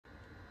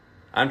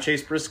I'm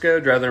Chase Briscoe,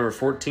 driver number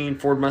 14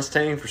 Ford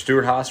Mustang for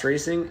Stewart Haas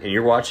Racing, and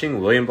you're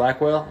watching William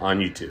Blackwell on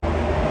YouTube.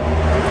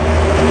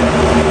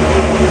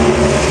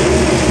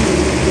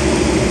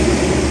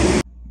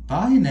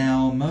 By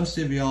now, most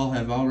of y'all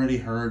have already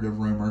heard of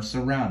rumors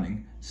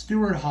surrounding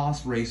Stewart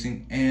Haas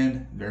Racing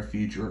and their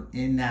future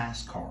in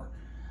NASCAR.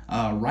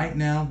 Right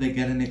now, they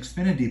get an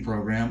Xfinity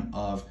program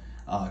of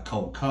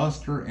Cole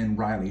Custer and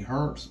Riley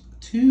Herbst,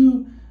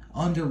 two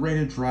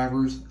underrated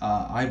drivers.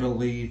 I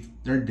believe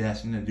they're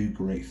destined to do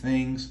great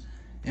things.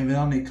 And then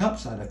on the Cup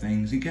side of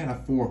things, you got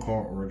a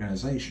four-car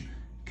organization.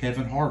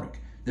 Kevin Harvick,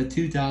 the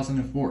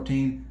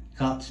 2014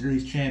 Cup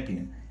Series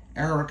champion.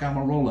 Eric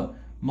Almirola,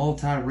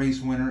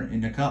 multi-race winner in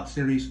the Cup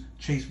Series.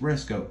 Chase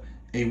Briscoe,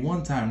 a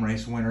one-time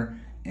race winner.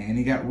 And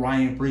you got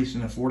Ryan Preece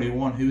in the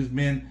 41, who's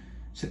been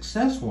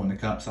successful in the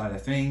Cup side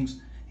of things.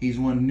 He's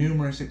won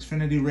numerous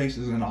Xfinity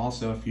races and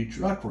also a few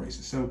truck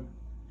races. So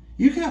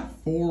you got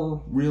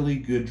four really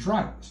good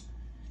drivers.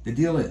 The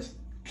deal is,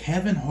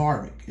 Kevin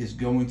Harvick is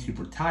going to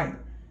retire,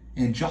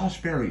 and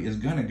Josh Berry is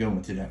going to go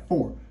into that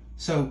four.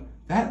 So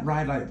that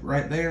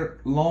right there,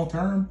 long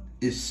term,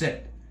 is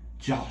set.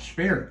 Josh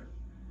Berry,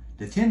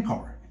 the 10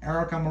 car,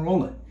 Eric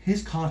Almirola,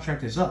 his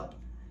contract is up,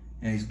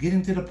 and he's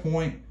getting to the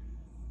point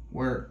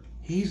where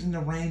he's in the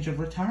range of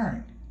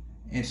retiring.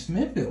 And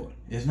Smithfield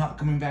is not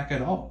coming back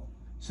at all.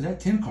 So that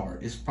 10 car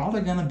is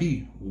probably going to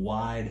be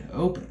wide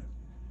open.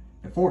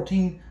 The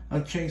 14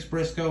 of Chase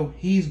Briscoe,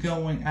 he's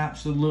going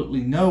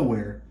absolutely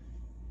nowhere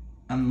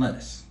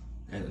unless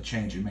there's a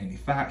change in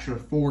manufacturer.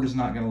 Ford is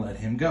not going to let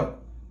him go.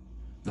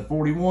 The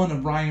 41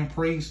 of Ryan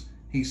Preece,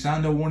 he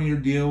signed a one-year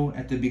deal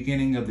at the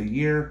beginning of the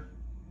year.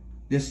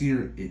 This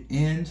year it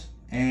ends,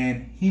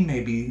 and he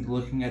may be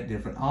looking at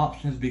different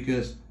options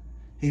because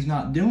he's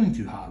not doing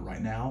too hot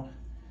right now.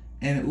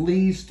 And it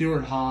leaves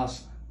Stewart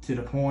Haas to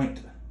the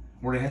point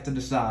where they have to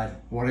decide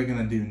what they're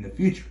going to do in the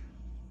future.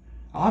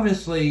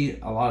 Obviously,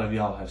 a lot of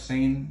y'all have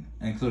seen,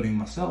 including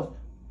myself,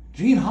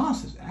 Gene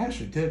Haas has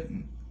actually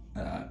taken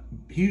a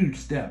huge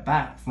step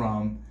back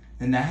from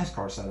the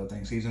NASCAR side of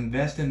things. He's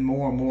investing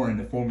more and more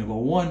into Formula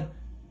One,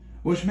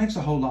 which makes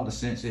a whole lot of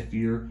sense if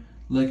you're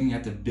looking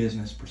at the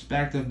business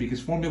perspective,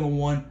 because Formula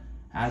One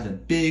has a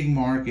big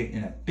market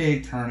and a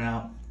big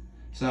turnout.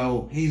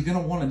 So he's going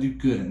to want to do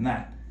good in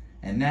that.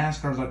 And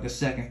NASCAR's like the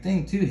second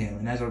thing to him.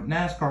 And as a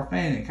NASCAR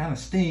fan, it kind of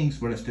stings,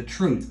 but it's the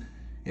truth.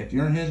 If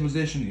you're in his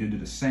position, you do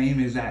the same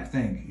exact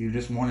thing. You're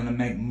just wanting to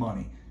make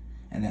money.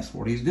 And that's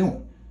what he's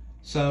doing.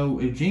 So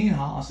if Gene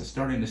Haas is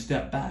starting to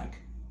step back,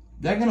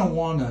 they're going to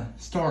want to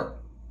start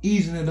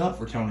easing it up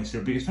for Tony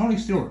Stewart. Because Tony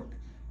Stewart,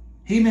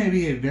 he may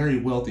be a very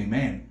wealthy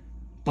man,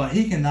 but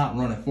he cannot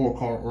run a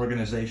four-car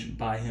organization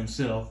by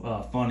himself,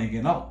 funding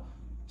it all.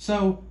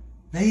 So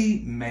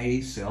they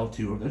may sell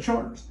two of the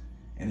charters.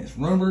 And it's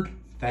rumored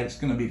that it's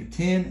going to be the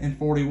 10 and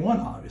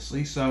 41,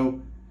 obviously. So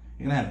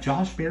you're going to have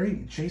Josh Berry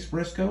and Chase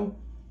Briscoe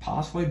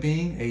possibly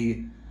being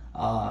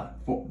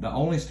the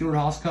only Stewart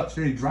Haas Cup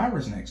Series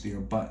drivers next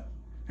year. But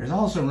there's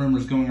also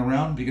rumors going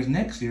around because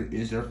next year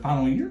is their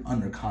final year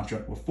under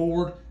contract with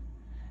Ford.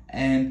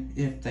 And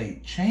if they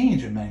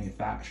change a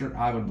manufacturer,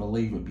 I would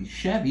believe it would be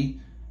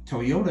Chevy.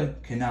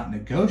 Toyota cannot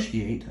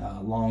negotiate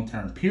a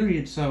long-term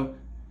period. So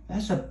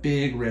that's a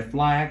big red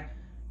flag.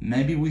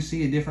 Maybe we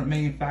see a different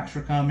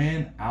manufacturer come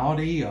in.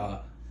 Audi,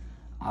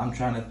 I'm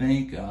trying to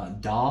think,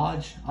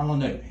 Dodge. I don't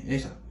know.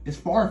 It's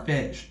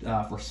far-fetched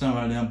for some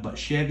of them, but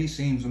Chevy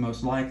seems the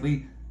most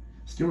likely.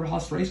 Stewart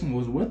Haas Racing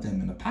was with them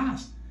in the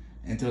past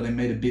until they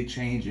made a big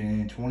change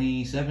in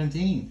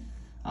 2017.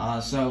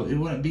 So it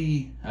wouldn't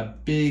be a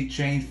big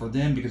change for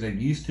them because they're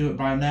used to it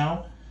by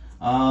now.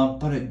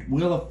 But it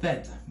will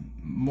affect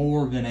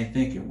more than they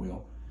think it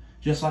will.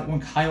 Just like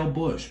when Kyle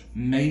Busch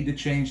made the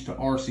change to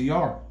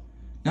RCR.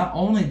 Not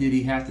only did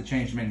he have to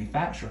change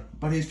manufacturer,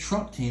 but his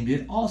truck team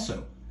did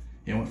also.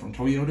 It went from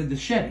Toyota to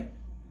Chevy.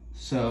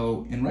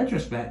 So, in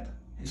retrospect,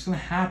 it's going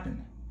to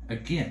happen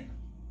again.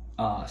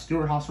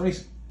 Stewart Haas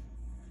Racing.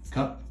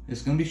 Cup,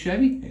 it's going to be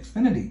Chevy.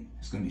 Xfinity,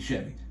 it's going to be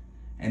Chevy.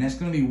 And that's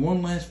going to be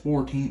one less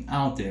Ford team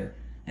out there.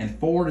 And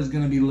Ford is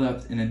going to be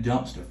left in a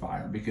dumpster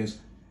fire because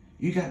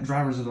you got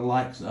drivers of the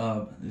likes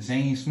of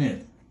Zane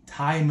Smith,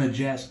 Ty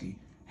Majeski,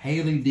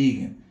 Haley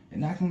Deegan,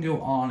 and I can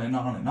go on and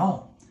on and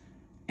on.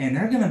 And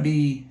they're going to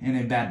be in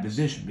a bad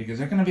position because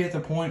they're going to be at the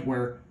point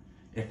where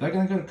if they're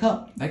going to go to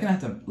Cup, they're going to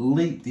have to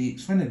leap the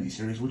Xfinity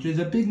Series, which is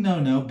a big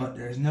no-no, but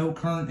there's no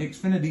current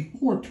Xfinity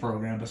Ford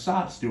program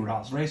besides Stewart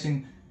Haas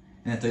Racing.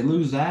 And if they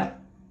lose that,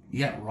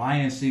 you got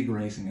Ryan Sieg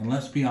Racing. And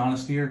let's be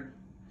honest here,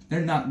 they're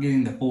not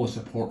getting the full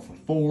support from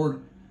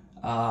Ford.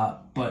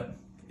 But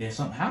if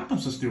something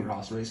happens to Stewart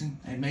Haas Racing,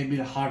 it may be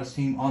the hottest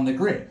team on the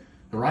grid.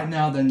 But right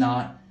now, they're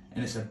not.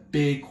 And it's a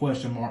big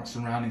question mark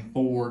surrounding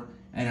Ford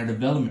and their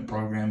development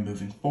program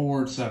moving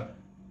forward. So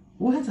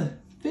we'll have to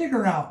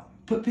figure out,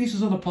 put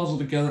pieces of the puzzle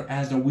together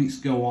as the weeks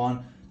go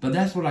on. But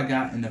that's what I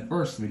got in the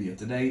first video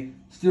today.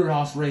 Stewart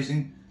Haas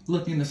Racing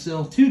looking to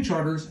sell two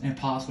charters and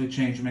possibly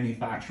change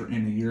manufacturer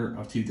in the year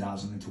of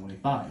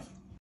 2025.